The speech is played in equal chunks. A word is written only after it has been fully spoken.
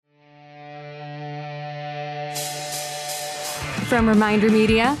From Reminder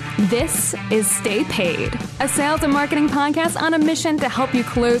Media, this is Stay Paid, a sales and marketing podcast on a mission to help you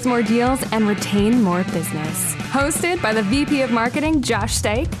close more deals and retain more business. Hosted by the VP of Marketing, Josh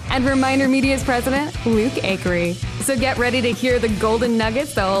Steik, and Reminder Media's president, Luke Akery. So get ready to hear the golden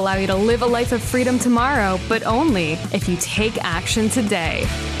nuggets that will allow you to live a life of freedom tomorrow, but only if you take action today.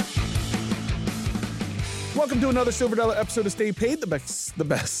 Welcome to another Silver Dollar episode of Stay Paid, the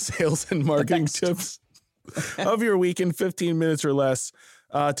best sales and marketing tips of your week in 15 minutes or less.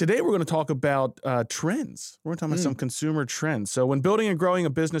 Today, we're going to talk about trends. We're going to talk about some consumer trends. So when building and growing a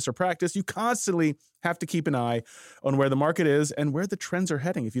business or practice, you constantly have to keep an eye on where the market is and where the trends are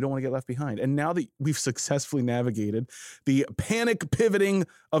heading if you don't want to get left behind. And now that we've successfully navigated the panic pivoting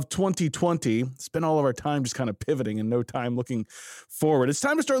of 2020, spent all of our time just kind of pivoting and no time looking forward. It's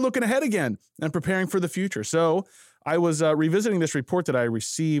time to start looking ahead again and preparing for the future. So I was revisiting this report that I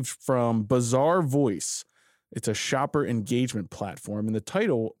received from Bazaar Voice. It's a shopper engagement platform, and the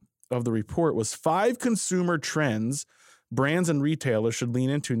title of the report was 5 Consumer Trends Brands and Retailers Should Lean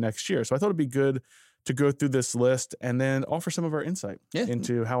Into Next Year. So I thought it'd be good to go through this list and then offer some of our insight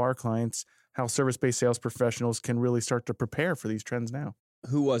into how our clients, how service-based sales professionals can really start to prepare for these trends now.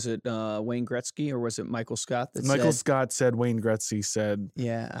 Who was it, Wayne Gretzky, or was it Michael Scott? Scott said, Wayne Gretzky said,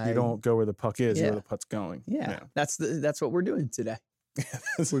 you don't go where the puck is, where the puck's going. Yeah. That's what we're doing today.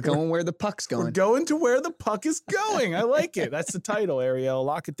 We're going where the puck's going. We're going to where the puck is going. I like it. That's the title, Ariel.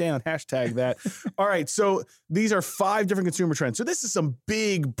 Lock it down. Hashtag that. All right. So these are 5 different consumer trends. So this is some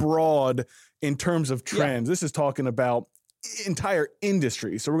big, broad in terms of trends. This is talking about entire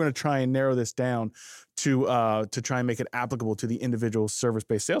industry. So we're going to try and narrow this down to try and make it applicable to the individual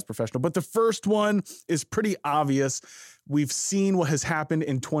service-based sales professional. But the first one is pretty obvious. We've seen what has happened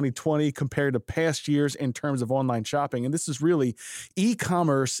in 2020 compared to past years in terms of online shopping. And this is really,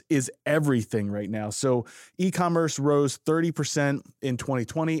 e-commerce is everything right now. So e-commerce rose 30% in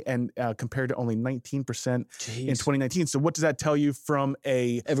 2020 and compared to only 19% in 2019. So what does that tell you from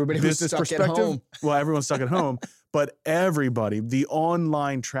a business perspective? Well, everyone's stuck at home. But everybody, the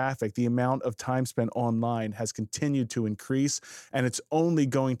online traffic, the amount of time spent online has continued to increase, and it's only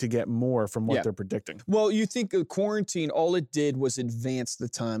going to get more from what they're predicting. Well, you think of quarantine, all it did was advance the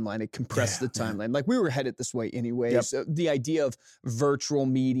timeline. It compressed the timeline. Like, we were headed this way anyways. The idea of virtual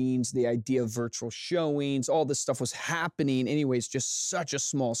meetings, the idea of virtual showings, all this stuff was happening anyways, just such a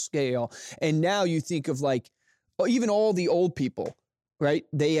small scale. And now you think of, like, even all the old people, right?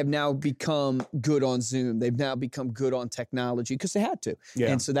 They have now become good on Zoom. They've now become good on technology because they had to.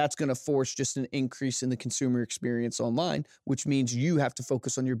 And so that's going to force just an increase in the consumer experience online, which means you have to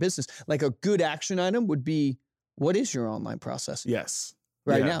focus on your business. Like, a good action item would be, what is your online process?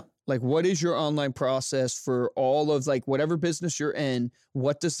 Right now. Like, what is your online process for all of, like, whatever business you're in?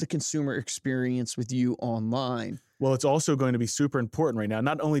 What does the consumer experience with you online? Well, it's also going to be super important right now.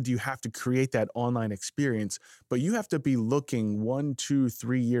 Not only do you have to create that online experience, but you have to be looking 1, 2,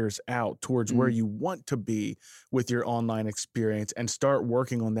 3 years out towards where you want to be with your online experience and start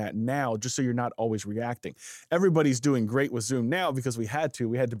working on that now, just so you're not always reacting. Everybody's doing great with Zoom now because we had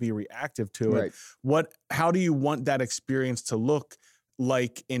to be reactive to it. How do you want that experience to look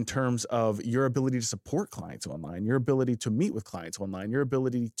like in terms of your ability to support clients online, your ability to meet with clients online, your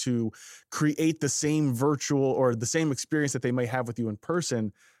ability to create the same virtual or the same experience that they may have with you in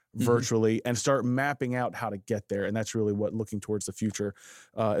person virtually, and start mapping out how to get there. And that's really what looking towards the future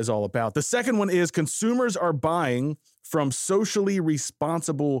is all about. The second one is consumers are buying from socially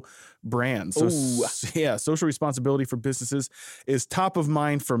responsible brands. So social responsibility for businesses is top of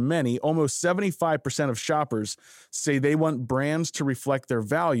mind for many. Almost 75% of shoppers say they want brands to reflect their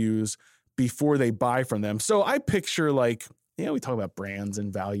values before they buy from them. So I picture, like, we talk about brands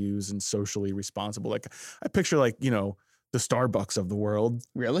and values and socially responsible. Like, I picture, like, the Starbucks of the world.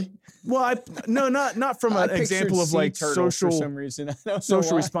 Really? Well, not from an example of, like, social for some reason.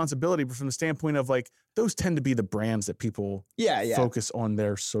 social responsibility, but from the standpoint of, like, those tend to be the brands that people focus on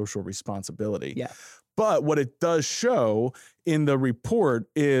their social responsibility. But what it does show in the report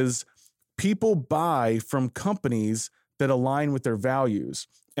is people buy from companies that align with their values.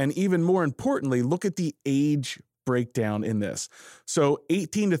 And even more importantly, look at the age breakdown in this. So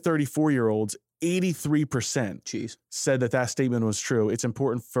 18 to 34-year-olds, 83% said that statement was true. It's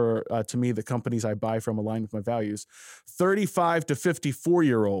important to me the companies I buy from align with my values. 35 to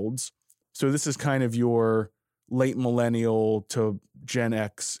 54-year-olds, so this is kind of your late millennial to Gen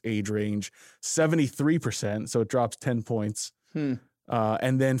X age range, 73%, so it drops 10 points.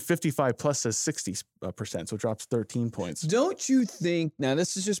 And then 55 plus says 60%, so it drops 13 points. Don't you think, now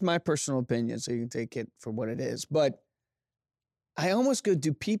this is just my personal opinion, so you can take it for what it is, but I almost go,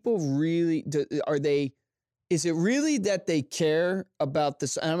 do people really, are they is it really that they care about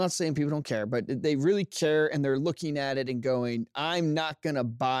this? And I'm not saying people don't care, but they really care and they're looking at it and going, I'm not going to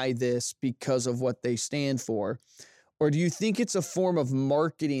buy this because of what they stand for. Or do you think it's a form of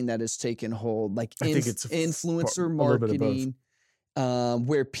marketing that has taken hold? Like I think it's influencer marketing,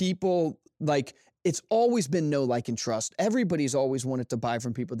 where people like, it's always been know, like, and trust. Everybody's always wanted to buy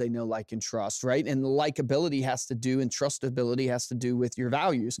from people they know, like, and trust, right? And likability has to do and trustability has to do with your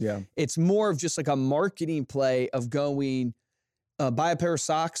values. Yeah. It's more of just like a marketing play of going, buy a pair of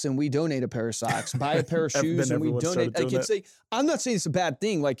socks and we donate a pair of socks. Buy a pair of shoes and we donate. Like I'm not saying it's a bad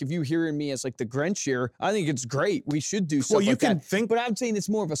thing. Like if you hearing me as like the Grinch here, I think it's great. We should do stuff like that. But I'm saying it's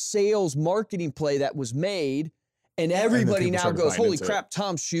more of a sales marketing play that was made, and everybody now goes, holy crap,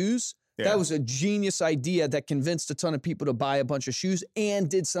 Tom's shoes. Yeah. That was a genius idea that convinced a ton of people to buy a bunch of shoes and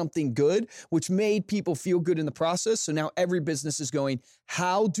did something good, which made people feel good in the process. So now every business is going,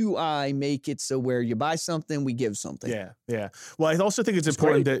 how do I make it so where you buy something, we give something? Yeah, yeah. Well, I also think it's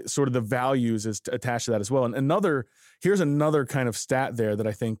important that sort of the values is attached to that as well. And here's another kind of stat there that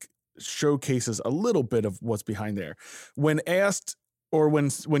I think showcases a little bit of what's behind there. When asked or when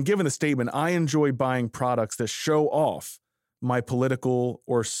given the statement, I enjoy buying products that show off my political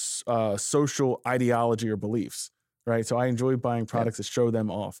or social ideology or beliefs, right? So I enjoy buying products that show them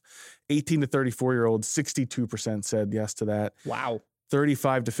off. 18 to 34-year-olds, 62% said yes to that. Wow.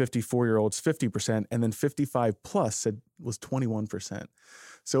 35 to 54-year-olds, 50%, and then 55 plus said was 21%.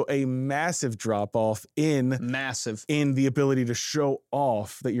 So a massive drop off in the ability to show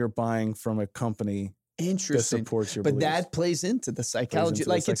off that you're buying from a company that supports your beliefs. But that plays into the psychology.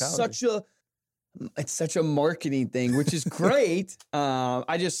 It's such a marketing thing, which is great.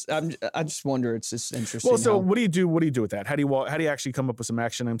 I just wonder. It's just interesting. Well, so what do you do? What do you do with that? How do you actually come up with some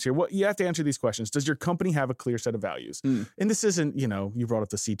action items here? You have to answer these questions. Does your company have a clear set of values? And this isn't, you brought up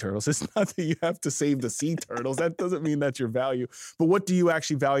the sea turtles. It's not that you have to save the sea turtles. That doesn't mean that's your value. But what do you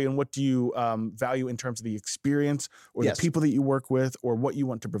actually value, and what do you value in terms of the experience or the people that you work with, or what you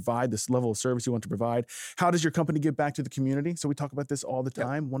want to provide, this level of service you want to provide? How does your company give back to the community? So we talk about this all the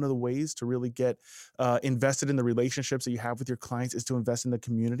time. One of the ways to really get invested in the relationships that you have with your clients is to invest in the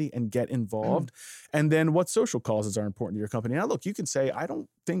community and get involved. And then what social causes are important to your company. Now, look, you can say, I don't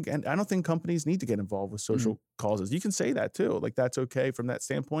think companies need to get involved with social causes. You can say that too. Like, that's okay from that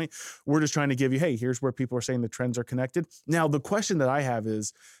standpoint. We're just trying to give you, hey, here's where people are saying the trends are connected. Now, the question that I have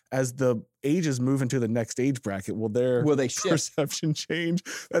is, as the ages move into the next age bracket, will they perception change?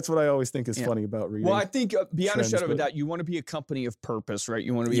 That's what I always think is funny about reading. Well, I think beyond a shadow of a doubt, you want to be a company of purpose, right?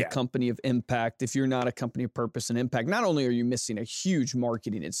 You want to be a company of impact. If you're not a company of purpose and impact, not only are you missing a huge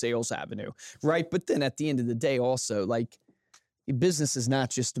marketing and sales avenue, right? But then at the end of the day, also, like, business is not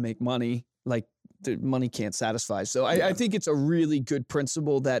just to make money. Like, the money can't satisfy. So I think it's a really good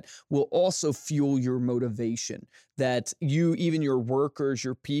principle that will also fuel your motivation, that even your workers,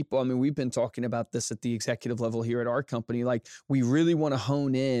 your people, I mean, we've been talking about this at the executive level here at our company. Like, we really want to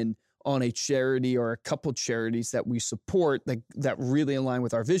hone in on a charity or a couple charities that we support that really align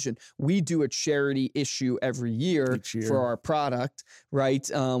with our vision. We do a charity issue every year for our product, right?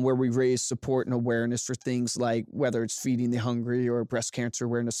 Where we raise support and awareness for things like whether it's feeding the hungry or breast cancer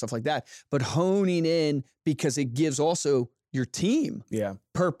awareness, stuff like that. But honing in, because it gives also your team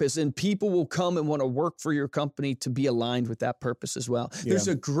purpose, and people will come and want to work for your company to be aligned with that purpose as well. There's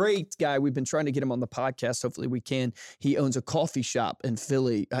a great guy, we've been trying to get him on the podcast. Hopefully we can. He owns a coffee shop in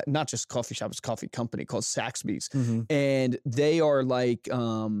Philly, not just coffee shop, it's a coffee company called Saxby's. And they are like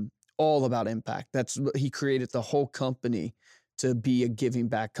all about impact. He created the whole company to be a giving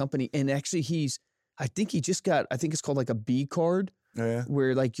back company. And actually I think it's called like a B card.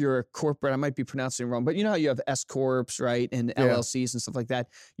 Where like you're a corporate, I might be pronouncing it wrong, but you know how you have S Corps, right? And LLCs and stuff like that.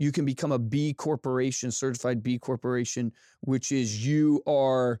 You can become a B corporation, certified B corporation, which is you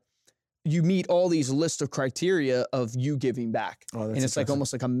meet all these list of criteria of you giving back. And it's like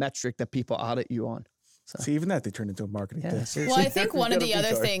almost like a metric that people audit you on. So. See, even that they turned into a marketing thing. Well, I think one of the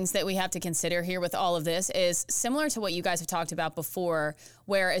other things that we have to consider here with all of this is similar to what you guys have talked about before,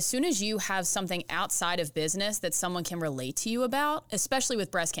 where as soon as you have something outside of business that someone can relate to you about, especially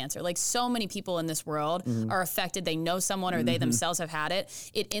with breast cancer, like so many people in this world are affected. They know someone or they themselves have had it.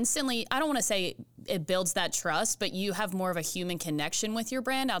 It instantly, I don't want to say it builds that trust, but you have more of a human connection with your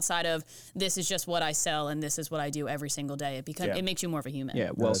brand outside of this is just what I sell and this is what I do every single day. It makes you more of a human.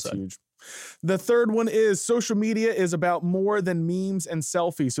 Yeah, well said. Huge. The third one is social media is about more than memes and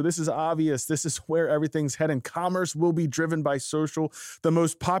selfies. So this is obvious. This is where everything's heading. Commerce will be driven by social. The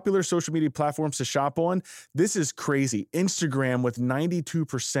most popular social media platforms to shop on. This is crazy. Instagram with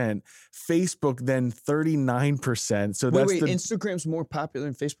 92%, Facebook then 39%. So that's Instagram's more popular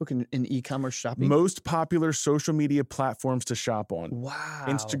than Facebook in e-commerce shopping? Most popular social media platforms to shop on. Wow.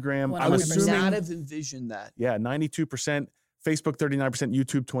 Instagram. I would not have envisioned that. Yeah, 92%. Facebook 39%,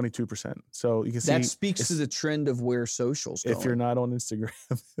 YouTube 22%. So you can see that speaks to the trend of where social's going. If you're not on Instagram.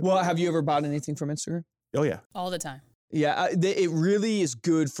 Well, have you ever bought anything from Instagram? Oh yeah, all the time. Yeah, it really is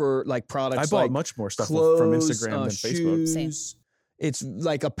good for like products. I bought like much more stuff clothes, from Instagram than Facebook. Same. It's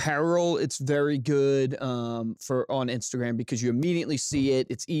like apparel. It's very good for on Instagram because you immediately see it.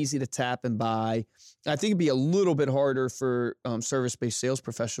 It's easy to tap and buy. I think it'd be a little bit harder for service-based sales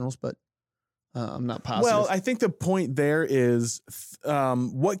professionals, but I'm not positive. Well, I think the point there is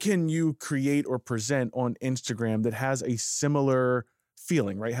what can you create or present on Instagram that has a similar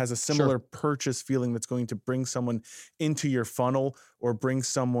feeling, right? Has a similar purchase feeling that's going to bring someone into your funnel or bring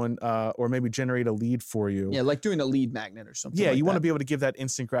someone or maybe generate a lead for you. Yeah, like doing a lead magnet or something. Yeah, like you want that. to be able to give that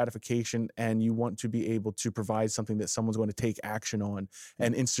instant gratification and you want to be able to provide something that someone's going to take action on.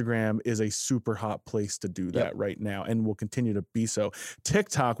 And Instagram is a super hot place to do that right now and will continue to be so.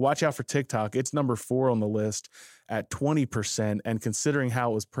 TikTok, watch out for TikTok. It's number 4 on the list at 20%. And considering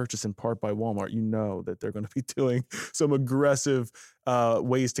how it was purchased in part by Walmart, you know that they're going to be doing some aggressive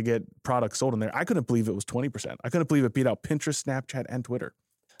ways to get products sold in there. I couldn't believe it was 20%. I couldn't believe it beat out Pinterest, Snapchat, and Twitter.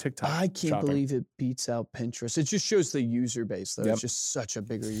 TikTok. I can't believe it beats out Pinterest. It just shows the user base, though. It's just such a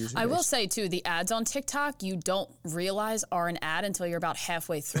bigger user base. I will say, too, the ads on TikTok, you don't realize are an ad until you're about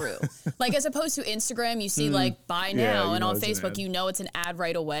halfway through. Like, as opposed to Instagram, you see, like, buy now. And on Facebook, you know it's an ad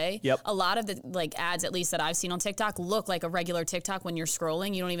right away. Yep. A lot of the, like, ads, at least that I've seen on TikTok, look like a regular TikTok when you're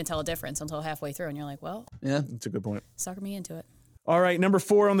scrolling. You don't even tell a difference until halfway through. And you're like, well, yeah, that's a good point. Sucker me into it. All right, number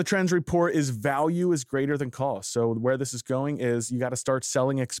 4 on the trends report is value is greater than cost. So where this is going is you got to start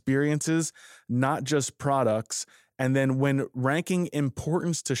selling experiences, not just products. And then when ranking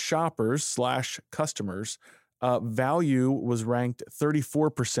importance to shoppers / customers, value was ranked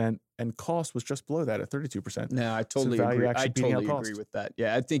 34% and cost was just below that at 32%. No, I totally agree. I totally cost. agree with that.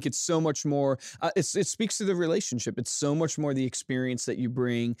 Yeah, I think it's so much more. It speaks to the relationship. It's so much more the experience that you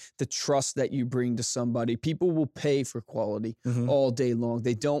bring, the trust that you bring to somebody. People will pay for quality all day long.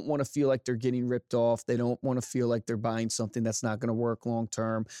 They don't want to feel like they're getting ripped off. They don't want to feel like they're buying something that's not going to work long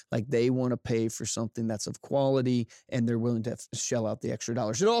term. Like they want to pay for something that's of quality and they're willing to shell out the extra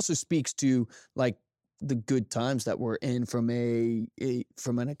dollars. It also speaks to like the good times that we're in from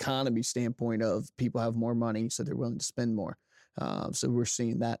from an economy standpoint of people have more money, so they're willing to spend more. So we're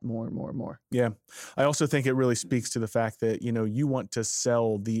seeing that more and more and more. Yeah. I also think it really speaks to the fact that, you know, you want to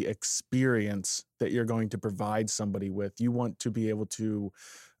sell the experience that you're going to provide somebody with. You want to be able to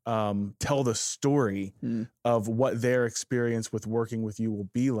tell the story of what their experience with working with you will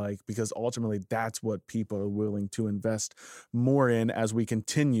be like, because ultimately that's what people are willing to invest more in as we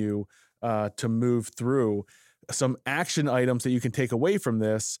continue to move through. Some action items that you can take away from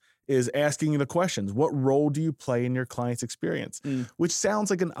this is asking the questions. What role do you play in your client's experience? Which sounds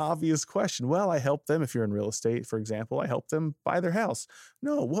like an obvious question. Well, I help them, if you're in real estate, for example, I help them buy their house.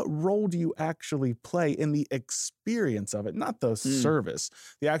 No, what role do you actually play in the experience of it? Not the service,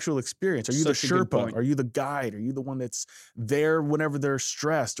 the actual experience. Are you the Sherpa? Are you the guide? Are you the one that's there whenever they're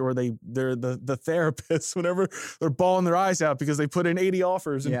stressed, or they're the therapist whenever they're bawling their eyes out because they put in 80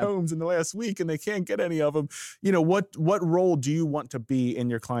 offers and homes in the last week and they can't get any of them? You know, what role do you want to be in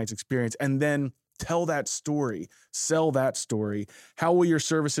your client's experience? And then tell that story, sell that story. How will your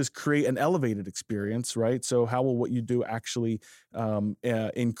services create an elevated experience, right? So how will what you do actually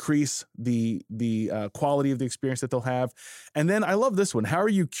increase the quality of the experience that they'll have? And then I love this one. How are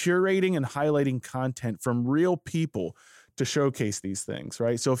you curating and highlighting content from real people to showcase these things,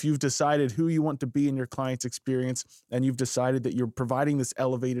 right? So if you've decided who you want to be in your client's experience and you've decided that you're providing this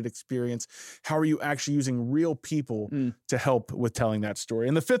elevated experience, how are you actually using real people to help with telling that story?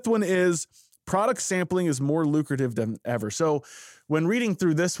 And the 5th one is product sampling is more lucrative than ever. So when reading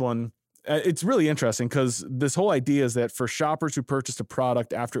through this one, it's really interesting because this whole idea is that for shoppers who purchased a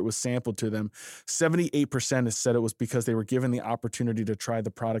product after it was sampled to them, 78% has said it was because they were given the opportunity to try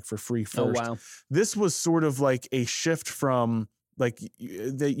the product for free first. Oh, wow. This was sort of like a shift from like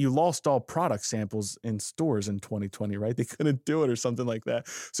that you lost all product samples in stores in 2020, right? They couldn't do it or something like that.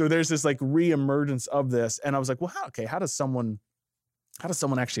 So there's this like reemergence of this. And I was like, well, how does someone How does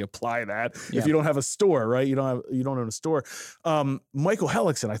someone actually apply that if you don't have a store, right? You don't own a store. Michael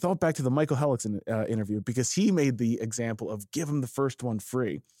Hellickson, I thought back to the Michael Hellickson interview because he made the example of give them the first one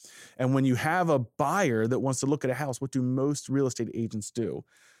free. And when you have a buyer that wants to look at a house, what do most real estate agents do?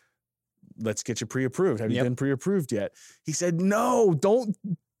 Let's get you pre-approved. Have you been pre-approved yet? He said, no, don't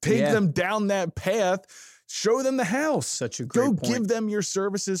take them down that path. Show them the house. Such a great point. Give them your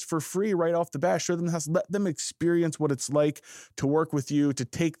services for free right off the bat. Show them the house. Let them experience what it's like to work with you, to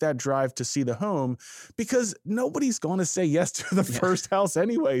take that drive to see the home, because nobody's going to say yes to the first house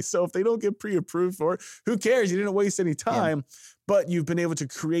anyway. So if they don't get pre-approved for it, who cares? You didn't waste any time, but you've been able to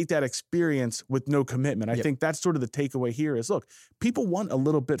create that experience with no commitment. I think that's sort of the takeaway here is, look, people want a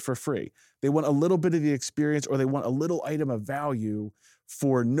little bit for free. They want a little bit of the experience, or they want a little item of value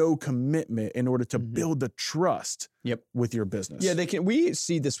for no commitment in order to build the trust with your business. Yeah, we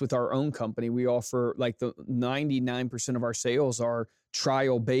see this with our own company. We offer like the 99% of our sales are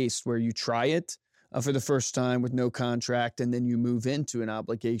trial based, where you try it for the first time with no contract, and then you move into an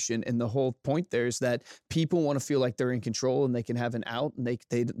obligation. And the whole point there is that people want to feel like they're in control and they can have an out, and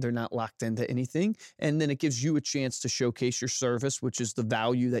they're not locked into anything. And then it gives you a chance to showcase your service, which is the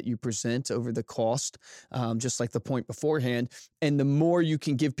value that you present over the cost, just like the point beforehand. And the more you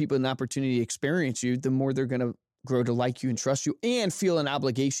can give people an opportunity to experience you, the more they're going to grow to like you and trust you and feel an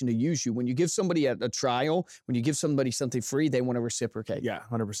obligation to use you. When you give somebody a trial, when you give somebody something free, they want to reciprocate. Yeah,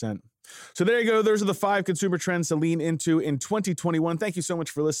 100%. So there you go. Those are the 5 consumer trends to lean into in 2021. Thank you so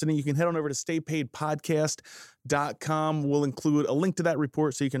much for listening. You can head on over to staypaidpodcast.com. We'll include a link to that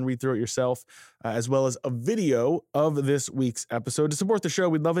report so you can read through it yourself, as well as a video of this week's episode. To support the show,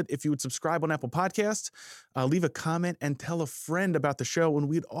 we'd love it if you would subscribe on Apple Podcasts, leave a comment, and tell a friend about the show. And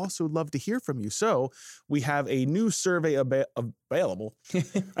we'd also love to hear from you. So we have a new survey available.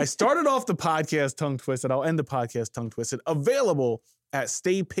 I started off the podcast tongue twisted. I'll end the podcast tongue twisted. Available at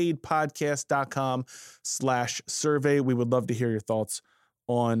staypaidpodcast.com/survey. We would love to hear your thoughts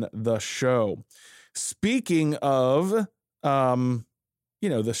on the show. Speaking of,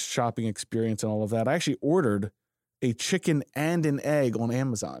 the shopping experience and all of that, I actually ordered a chicken and an egg on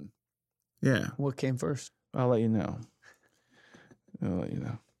Amazon. Yeah. What came first? I'll let you know.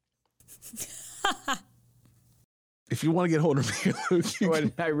 If you want to get hold of me, Luke,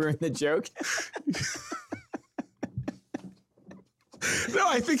 did I ruin the joke? No,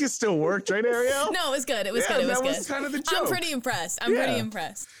 I think it still worked, right, Ariel? No, it was good. It was good. It was that good. was kind of the joke. I'm pretty impressed. Pretty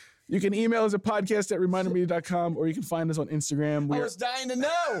impressed. You can email us at podcast@remindermedia.com, or you can find us on Instagram. I was dying to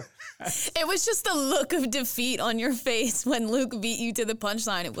know. It was just the look of defeat on your face when Luke beat you to the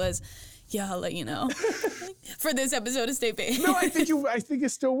punchline. It was, I'll let you know. For this episode of Stay Paid. No, I think it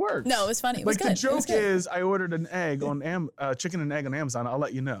still works. No, it was funny. It was good. The joke is, I ordered an egg on chicken and egg on Amazon. I'll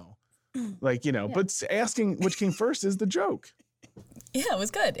let you know. But asking which came first is the joke. Yeah, it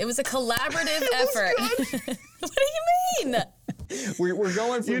was good. It was a collaborative effort. What do you mean? We're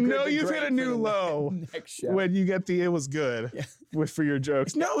going from you've hit a new low when you get the "it was good" for your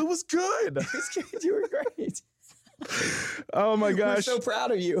jokes. No, it was good. You were great. Oh my gosh, we're so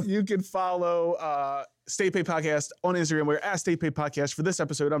proud of you. You can follow Stay Paid Podcast on Instagram. We're at Stay Paid Podcast. For this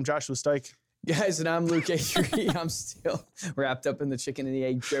episode, I'm Joshua Stike. Guys, and I'm Luke Avery. I'm still wrapped up in the chicken and the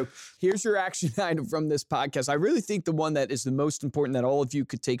egg joke. Here's your action item from this podcast. I really think the one that is the most important that all of you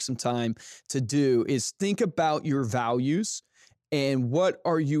could take some time to do is think about your values and what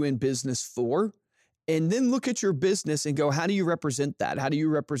are you in business for? And then look at your business and go, how do you represent that? How do you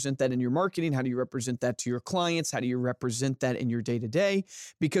represent that in your marketing? How do you represent that to your clients? How do you represent that in your day-to-day?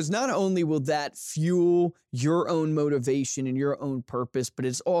 Because not only will that fuel your own motivation and your own purpose, but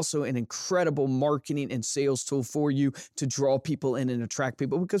it's also an incredible marketing and sales tool for you to draw people in and attract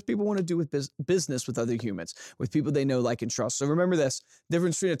people, because people want to do with business with other humans, with people they know, like, and trust. So remember this,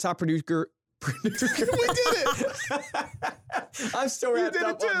 difference between a top producer. We did it. I'm still wrapped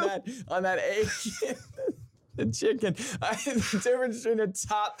up on that egg, the chicken. The difference between a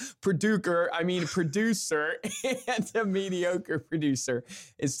top producer and a mediocre producer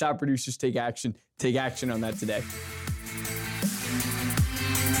is top producers take action. Take action on that today.